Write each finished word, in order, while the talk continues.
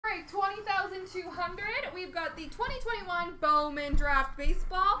200. We've got the 2021 Bowman Draft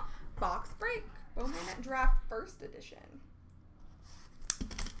Baseball box break. Bowman Draft First Edition.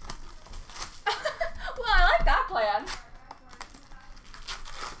 Well, I like that plan.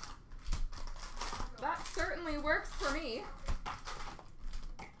 That certainly works for me.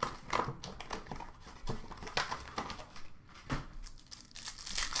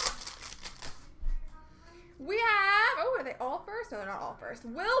 We have, oh, are they all first? No, they're not all first.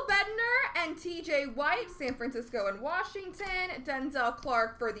 Will Bednar and TJ White, San Francisco and Washington. Denzel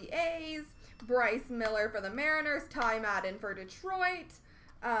Clark for the A's. Bryce Miller for the Mariners. Ty Madden for Detroit.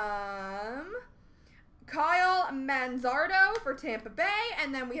 Kyle Manzardo for Tampa Bay.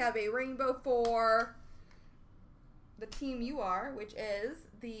 And then we have a rainbow for the team you are, which is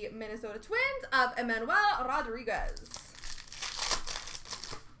the Minnesota Twins of Emmanuel Rodriguez.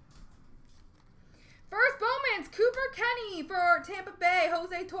 First Bowman's Cooper Kenny for Tampa Bay.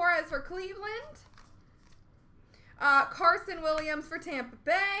 Jose Torres for Cleveland. Carson Williams for Tampa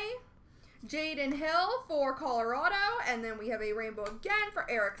Bay. Jaden Hill for Colorado. And then we have a rainbow again for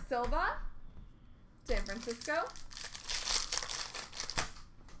Eric Silva, San Francisco.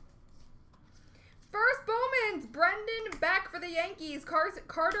 First Bowman's Brendan Beck for the Yankees.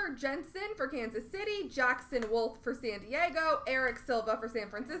 Carter Jensen for Kansas City. Jackson Wolf for San Diego. Eric Silva for San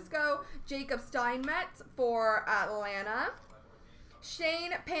Francisco. Jacob Steinmetz for Atlanta.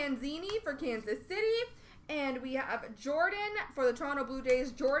 Shane Panzini for Kansas City. And we have Jordan for the Toronto Blue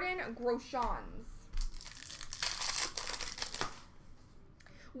Jays. Jordan Groshans.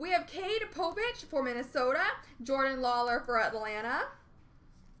 We have Cade Povich for Minnesota. Jordan Lawler for Atlanta.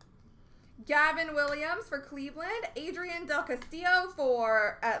 Gavin Williams for Cleveland. Adrian Del Castillo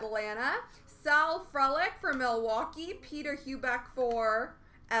for Atlanta. Sal Frelick for Milwaukee. Peter Hubeck for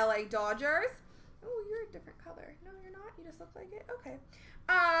LA Dodgers. Oh, you're a different color. No, you're not. You just look like it. Okay.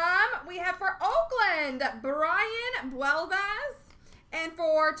 We have for Oakland, Brian Buelvas. And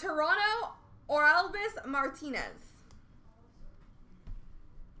for Toronto, Orelvis Martinez.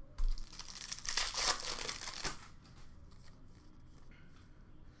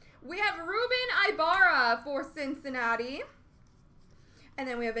 We have Ruben Ibarra for Cincinnati. And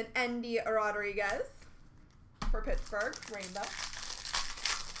then we have an Endy Rodriguez for Pittsburgh, rainbow.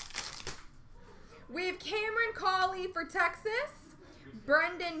 We have Cameron Cawley for Texas.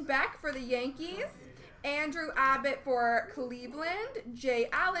 Brendan Beck for the Yankees. Andrew Abbott for Cleveland. Jay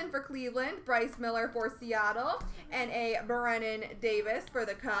Allen for Cleveland. Bryce Miller for Seattle. And a Brennan Davis for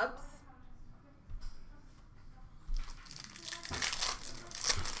the Cubs.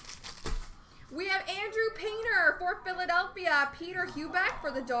 We have Andrew Painter for Philadelphia. Peter Hubeck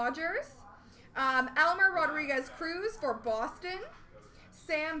for the Dodgers. Elmer Rodriguez Cruz for Boston.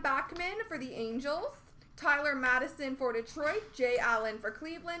 Sam Backman for the Angels. Tyler Madison for Detroit. Jay Allen for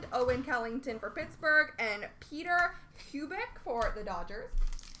Cleveland. Owen Kellington for Pittsburgh. And Peter Hubeck for the Dodgers.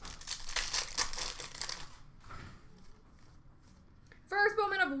 First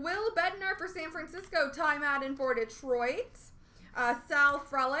Bowman of Will Bednar for San Francisco. Ty Madden for Detroit. Sal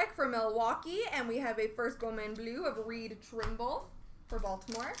Frelick for Milwaukee. And we have a first Bowman blue of Reed Trimble for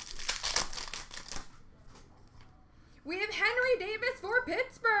Baltimore. We have Henry Davis for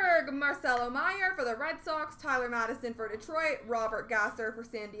Pittsburgh. Marcelo Meyer for the Red Sox. Tyler Madison for Detroit. Robert Gasser for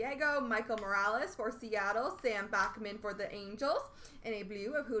San Diego. Michael Morales for Seattle. Sam Backman for the Angels. And a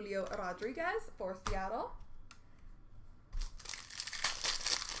blue of Julio Rodriguez for Seattle.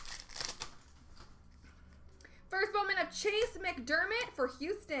 First Bowman of Chase McDermott for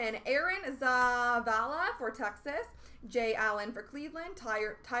Houston. Aaron Zavala for Texas. Jay Allen for Cleveland.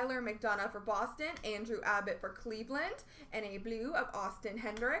 Tyler McDonough for Boston. Andrew Abbott for Cleveland. And a blue of Austin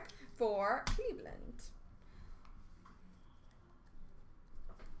Hendrick for Cleveland.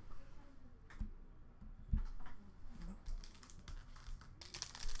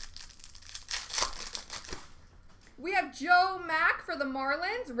 We have Joe Mack for the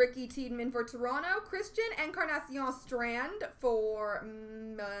Marlins, Ricky Tiedemann for Toronto, Christian Encarnacion Strand for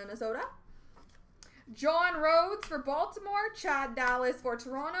Minnesota, John Rhodes for Baltimore, Chad Dallas for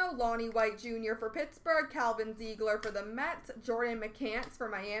Toronto, Lonnie White Jr. for Pittsburgh, Calvin Ziegler for the Mets, Jordan McCants for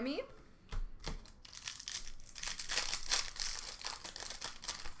Miami.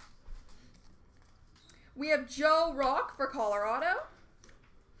 We have Joe Rock for Colorado.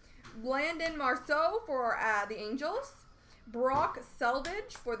 Landon Marceau for the Angels. Brock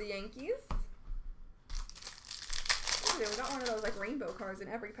Selvage for the Yankees. Ooh, we got one of those like rainbow cards in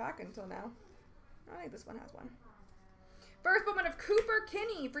every pack until now. I think this one has one. First Bowman of Cooper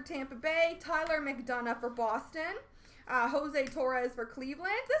Kinney for Tampa Bay. Tyler McDonough for Boston. Jose Torres for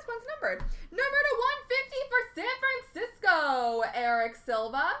Cleveland. This one's numbered. Number to 150 for San Francisco. Eric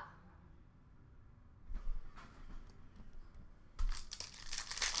Silva.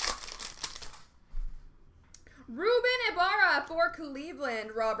 Ruben Ibarra for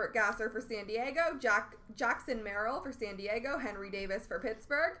Cleveland. Robert Gasser for San Diego. Jackson Merrill for San Diego. Henry Davis for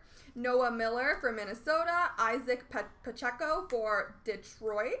Pittsburgh. Noah Miller for Minnesota. Isaac Pacheco for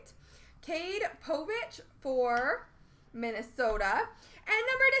Detroit. Cade Povich for Minnesota. And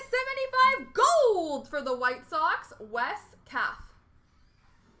number to 75, gold for the White Sox, Wes Kath.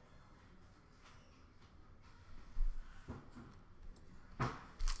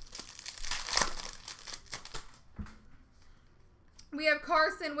 We have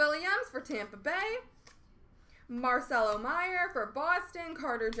Carson Williams for Tampa Bay. Marcelo Meyer for Boston.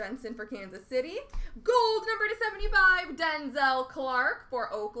 Carter Jensen for Kansas City. Gold number to 75, Denzel Clark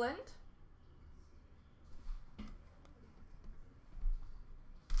for Oakland.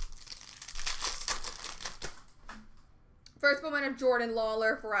 First Bowman of Jordan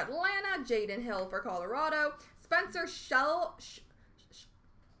Lawler for Atlanta. Jaden Hill for Colorado. Spencer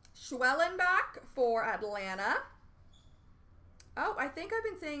Schwellenbach for Atlanta. Oh, I think I've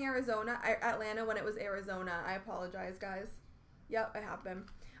been saying Atlanta when it was Arizona. I apologize, guys. Yep, I have been.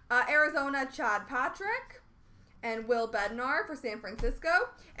 Arizona, Chad Patrick. And Will Bednar for San Francisco.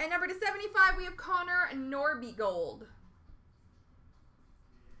 And number to 75, we have Connor Norby gold.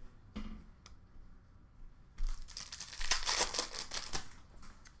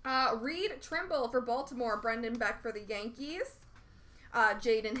 Reed Trimble for Baltimore. Brendan Beck for the Yankees.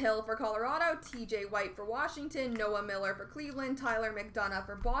 Jaden Hill for Colorado. TJ White for Washington. Noah Miller for Cleveland. Tyler McDonough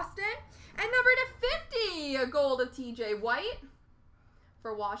for Boston. And number to 50, a gold of TJ White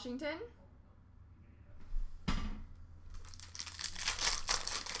for Washington.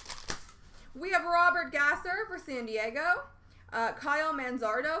 We have Robert Gasser for San Diego. Kyle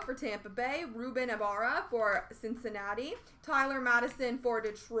Manzardo for Tampa Bay. Ruben Ibarra for Cincinnati. Tyler Madison for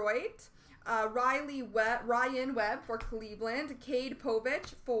Detroit. Ryan Webb for Cleveland. Cade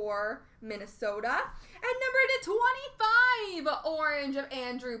Povich for Minnesota. And number to 25, orange of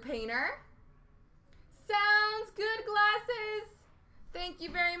Andrew Painter. Sounds good, glasses. Thank you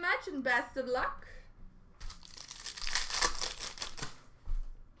very much and best of luck.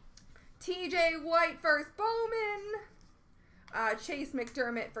 TJ White first Bowman. Chase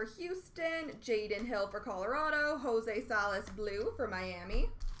McDermott for Houston. Jaden Hill for Colorado. Jose Salas blue for Miami.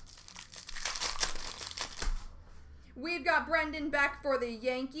 We've got Brendan Beck for the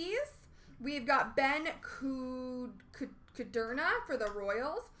Yankees. We've got Ben Kuderna for the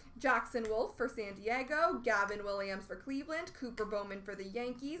Royals. Jackson Wolf for San Diego. Gavin Williams for Cleveland. Cooper Bowman for the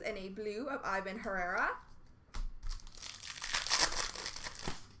Yankees. And a blue of Ivan Herrera.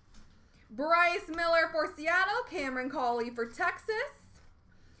 Bryce Miller for Seattle. Cameron Cawley for Texas.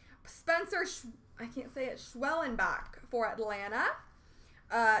 Spencer, Schwellenbach for Atlanta.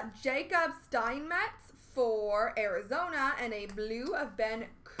 Jacob Steinmetz for Arizona. And a blue of Ben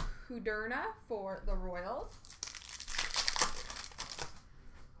Kuderna for the Royals.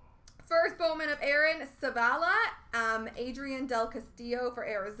 First Bowman of Aaron Zavala. Adrian Del Castillo for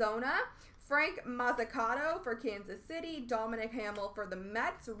Arizona. Frank Mazzucato for Kansas City. Dominic Hamill for the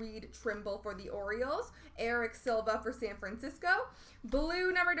Mets. Reed Trimble for the Orioles. Eric Silva for San Francisco.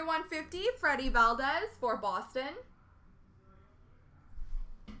 Blue number to 150, Freddie Valdez for Boston.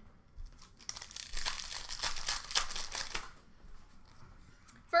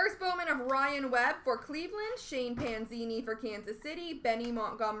 First Bowman of Ryan Webb for Cleveland. Shane Panzini for Kansas City. Benny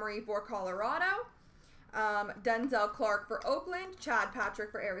Montgomery for Colorado. Denzel Clark for Oakland. Chad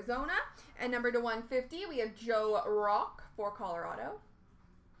Patrick for Arizona. And number to 150, we have Joe Rock for Colorado.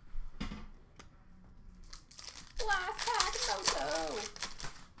 Last pack photo.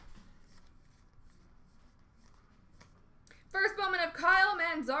 First Bowman of Kyle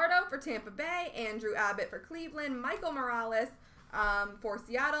Manzardo for Tampa Bay. Andrew Abbott for Cleveland. Michael Morales for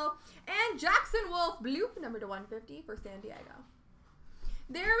Seattle. And Jackson Wolf, blue, number to 150 for San Diego.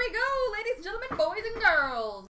 There we go, ladies and gentlemen, boys and girls.